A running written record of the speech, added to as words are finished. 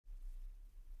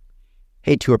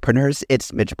Hey, Tourpreneurs,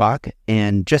 it's Mitch Bach,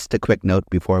 and just a quick note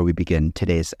before we begin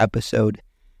today's episode.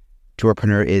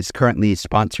 Tourpreneur is currently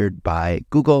sponsored by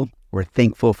Google. We're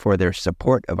thankful for their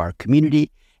support of our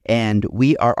community, and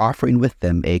we are offering with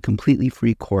them a completely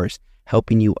free course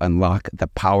helping you unlock the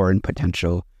power and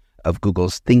potential of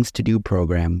Google's Things to Do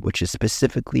program, which is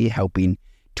specifically helping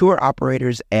tour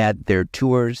operators add their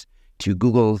tours to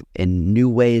Google in new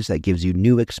ways that gives you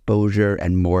new exposure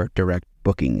and more direct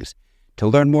bookings. To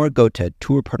learn more, go to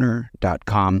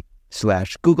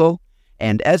tourpreneur.com/Google.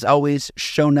 And as always,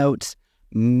 show notes,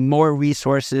 more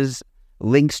resources,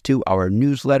 links to our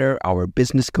newsletter, our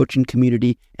business coaching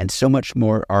community, and so much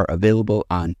more are available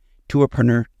on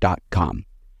tourpreneur.com.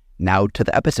 Now to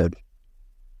the episode.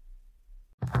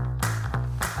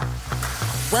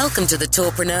 Welcome to the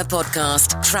Tourpreneur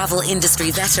Podcast. Travel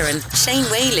industry veteran Shane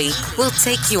Whaley will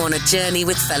take you on a journey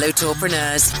with fellow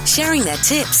tourpreneurs, sharing their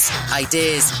tips,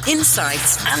 ideas,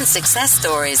 insights, and success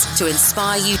stories to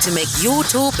inspire you to make your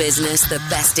tour business the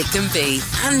best it can be.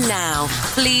 And now,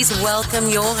 please welcome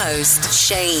your host,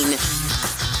 Shane.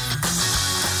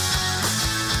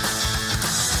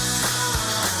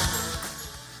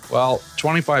 Well,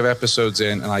 25 episodes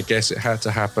in, and I guess it had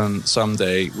to happen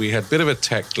someday. We had a bit of a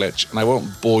tech glitch, and I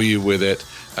won't bore you with it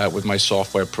with my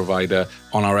software provider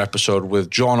on our episode with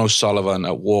John O'Sullivan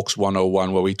at Walks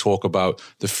 101, where we talk about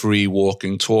the free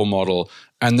walking tour model.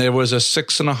 And there was a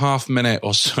 6.5 minute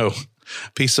or so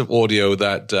piece of audio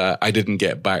that I didn't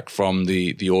get back from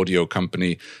the audio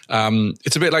company.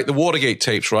 It's a bit like the Watergate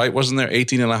tapes, right? Wasn't there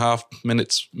 18.5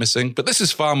 minutes missing? But this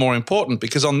is far more important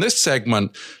because on this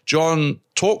segment, John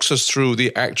talks us through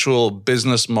the actual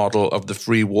business model of the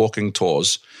free walking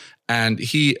tours. And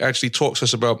he actually talks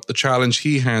us about the challenge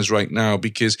he has right now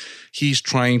because he's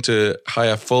trying to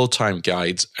hire full-time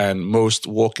guides, and most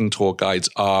walking tour guides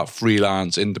are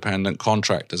freelance, independent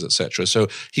contractors, etc. So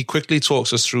he quickly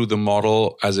talks us through the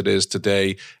model as it is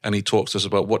today, and he talks to us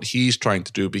about what he's trying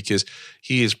to do because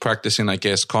he is practicing, I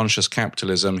guess, conscious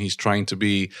capitalism. He's trying to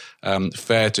be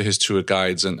fair to his tour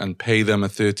guides and pay them a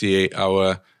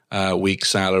 38-hour week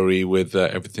salary with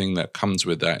everything that comes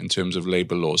with that in terms of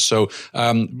labor laws. So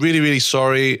really, really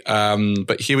sorry,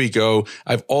 but here we go.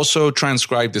 I've also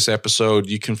transcribed this episode.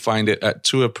 You can find it at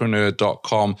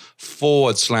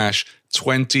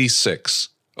tourpreneur.com/26.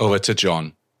 Over to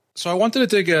John. So I wanted to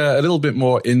dig a little bit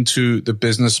more into the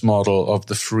business model of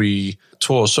the free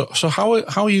tour. So how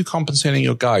are you compensating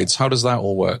your guides? How does that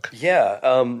all work? Yeah,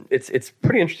 it's a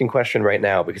pretty interesting question right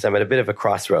now because I'm at a bit of a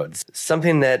crossroads.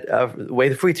 Something that the way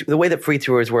that free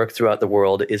tours work throughout the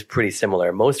world is pretty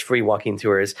similar. Most free walking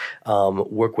tours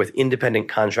work with independent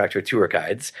contractor tour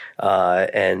guides,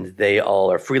 and they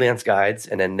all are freelance guides,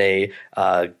 and then they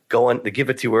go on, they give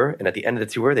a tour, and at the end of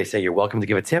the tour, they say, you're welcome to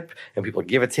give a tip, and people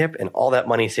give a tip, and all that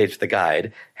money stays with the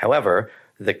guide. However,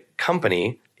 the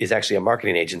company is actually a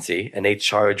marketing agency, and they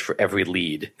charge for every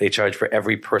lead. They charge for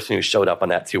every person who showed up on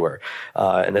that tour.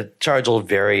 And the charge will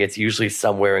vary. It's usually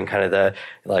somewhere in kind of the,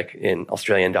 like in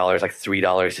Australian dollars, like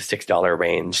 $3 to $6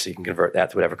 range. So you can convert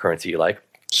that to whatever currency you like.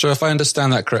 So if I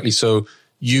understand that correctly, so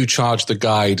you charge the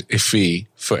guide a fee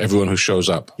for everyone who shows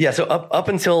up? Yeah, so up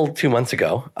until 2 months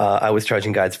ago, I was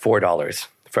charging guides $4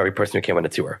 for every person who came on the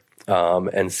tour.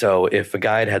 And so if a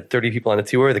guide had 30 people on a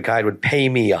tour, the guide would pay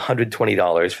me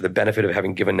 $120 for the benefit of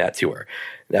having given that tour.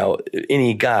 Now,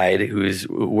 any guide who's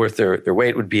worth their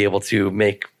weight would be able to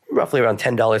make roughly around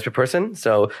 $10 per person.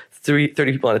 So 30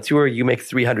 people on a tour, you make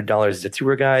 $300 as a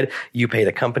tour guide. You pay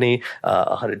the company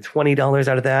 $120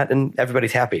 out of that, and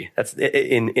everybody's happy. That's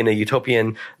in a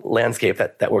utopian landscape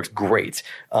that works great.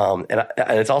 And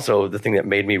it's also the thing that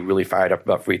made me really fired up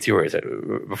about free tours.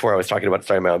 Before I was talking about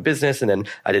starting my own business, and then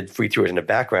I did free tours in the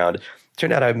background.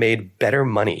 Turned out I made better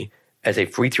money as a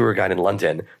free tour guide in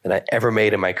London than I ever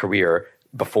made in my career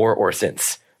before or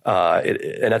since.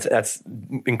 And that's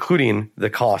including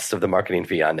the cost of the marketing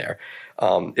fee on there.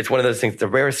 It's one of those things, it's a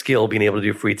rare skill being able to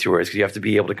do free tours because you have to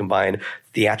be able to combine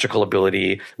theatrical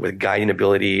ability with guiding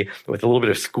ability, with a little bit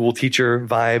of school teacher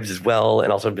vibes as well,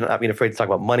 and also not being afraid to talk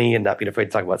about money and not being afraid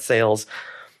to talk about sales.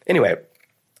 Anyway,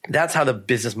 that's how the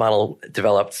business model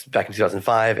developed back in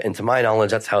 2005. And to my knowledge,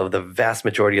 that's how the vast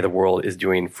majority of the world is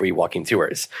doing free walking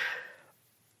tours.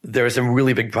 There are some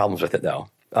really big problems with it, though.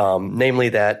 Namely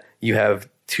that you have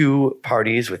two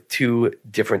parties with two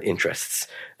different interests.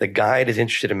 The guide is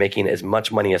interested in making as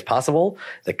much money as possible.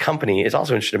 The company is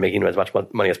also interested in making as much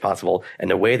money as possible. And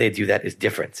the way they do that is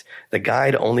different. The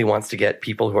guide only wants to get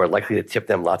people who are likely to tip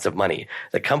them lots of money.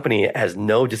 The company has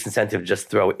no disincentive to just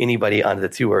throw anybody onto the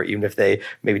tour, even if they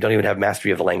maybe don't even have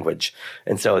mastery of the language.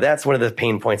 And so that's one of the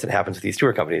pain points that happens with these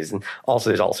tour companies. And also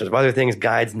there's all sorts of other things.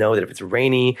 Guides know that if it's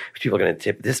rainy, people are going to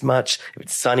tip this much. If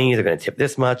it's sunny, they're going to tip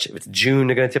this much. If it's June,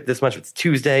 they're going to tip this much. If it's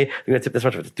Tuesday, they're going to tip this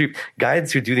much. If it's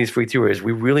guides who do these free tours,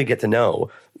 we really get to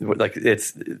know, like,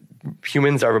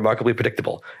 humans are remarkably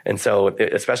predictable. And so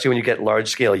especially when you get large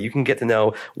scale, you can get to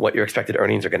know what your expected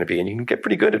earnings are going to be, and you can get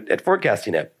pretty good at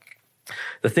forecasting it.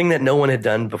 The thing that no one had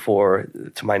done before,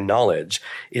 to my knowledge,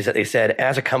 is that they said,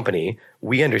 as a company,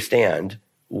 we understand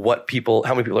how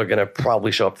many people are going to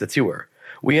probably show up to the tour.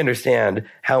 We understand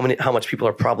how much people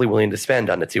are probably willing to spend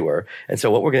on the tour. And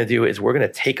so what we're going to do is we're going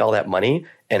to take all that money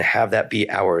and have that be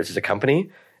ours as a company.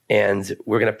 And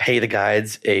we're going to pay the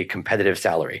guides a competitive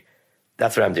salary.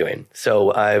 That's what I'm doing.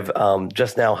 So I've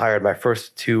just now hired my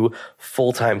first 2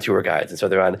 full-time tour guides. And so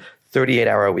they're on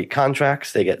 38-hour-a-week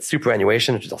contracts. They get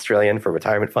superannuation, which is Australian for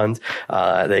retirement funds.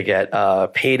 They get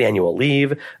paid annual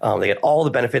leave. They get all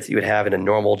the benefits that you would have in a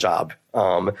normal job.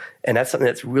 And that's something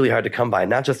that's really hard to come by,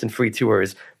 not just in free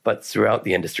tours, but throughout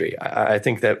the industry. I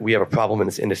think that we have a problem in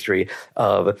this industry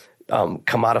of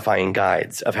commodifying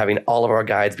guides, of having all of our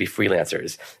guides be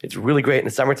freelancers. It's really great in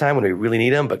the summertime when we really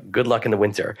need them, but good luck in the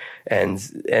winter.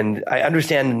 And I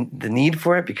understand the need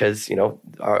for it because,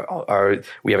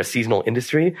 we have a seasonal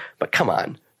industry, but come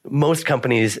on. Most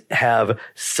companies have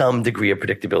some degree of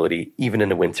predictability, even in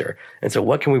the winter. And so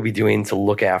what can we be doing to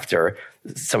look after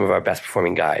some of our best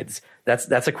performing guides?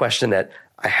 That's a question that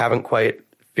I haven't quite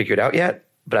figured out yet,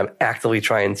 but I'm actively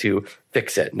trying to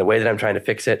fix it. And the way that I'm trying to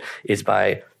fix it is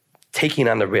by taking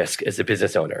on the risk as a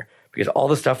business owner, because all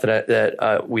the stuff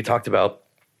that we talked about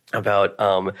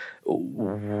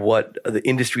what the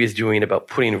industry is doing about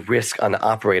putting risk on the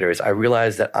operators, I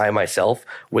realized that I myself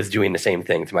was doing the same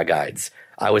thing to my guides.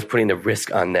 I was putting the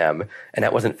risk on them, and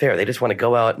that wasn't fair. They just want to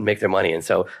go out and make their money. And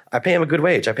so I pay them a good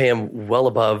wage. I pay them well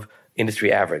above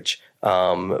industry average.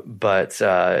 But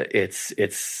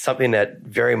it's something that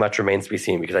very much remains to be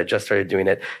seen, because I just started doing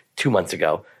it 2 months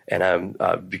ago. And I'm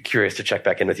be curious to check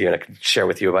back in with you, and I can share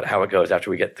with you about how it goes after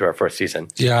we get through our first season.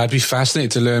 Yeah, I'd be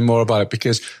fascinated to learn more about it,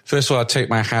 because first of all, I'll take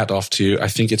my hat off to you. I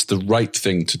think it's the right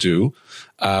thing to do.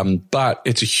 But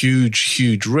it's a huge,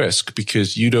 huge risk,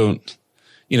 because you don't,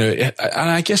 and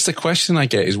I guess the question I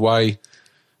get is why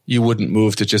you wouldn't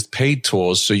move to just paid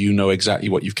tours, so you know exactly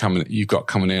what you've got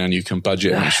coming in, and you can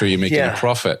budget and make sure you're making a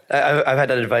profit. I've had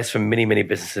that advice from many, many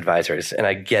business advisors, and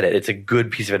I get it. It's a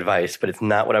good piece of advice, but it's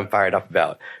not what I'm fired up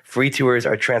about. Free tours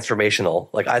are transformational.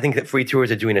 Like, I think that free tours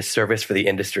are doing a service for the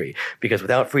industry, because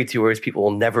without free tours, people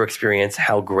will never experience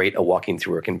how great a walking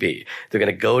tour can be. They're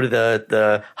going to go to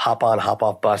the hop on, hop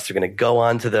off bus. They're going to go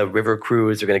on to the river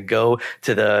cruise. They're going to go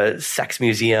to the sex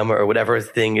museum or whatever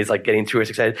thing is like getting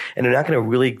tourists excited, and they're not going to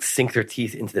really sink their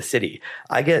teeth into the city.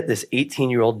 I get this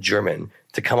 18-year-old German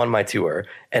to come on my tour,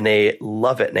 and they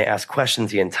love it, and they ask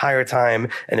questions the entire time,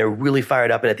 and they're really fired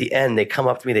up. And at the end, they come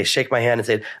up to me, they shake my hand and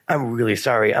say, "I'm really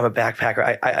sorry. I'm a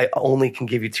backpacker. I only can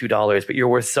give you $2, but you're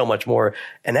worth so much more."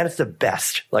 And that is the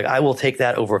best. Like, I will take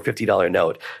that over a $50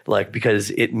 note, like,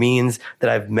 because it means that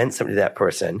I've meant something to that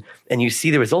person. And you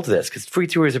see the result of this, because free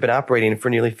tours have been operating for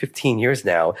nearly 15 years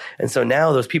now. And so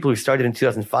now those people who started in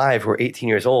 2005, who are 18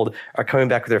 years old, are coming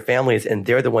back with their families, and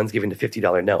they're the ones giving the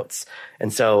 $50 notes.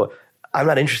 And so I'm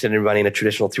not interested in running a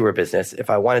traditional tour business. If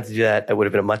I wanted to do that, it would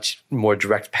have been a much more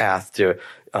direct path to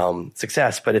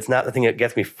success, but it's not the thing that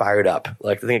gets me fired up.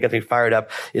 Like, the thing that gets me fired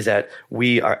up is that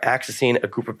we are accessing a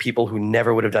group of people who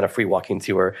never would have done a free walking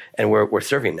tour, and we're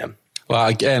serving them. Well,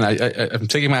 again, I'm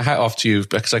taking my hat off to you,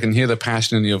 because I can hear the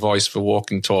passion in your voice for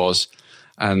walking tours.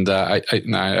 And I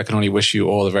can only wish you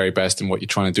all the very best in what you're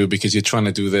trying to do, because you're trying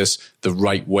to do this the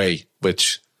right way,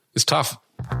 which is tough.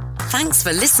 Thanks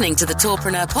for listening to the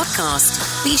Tourpreneur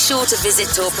podcast. Be sure to visit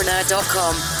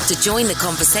tourpreneur.com to join the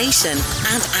conversation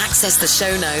and access the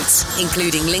show notes,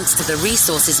 including links to the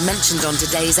resources mentioned on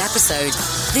today's episode.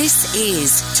 This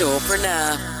is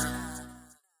Tourpreneur.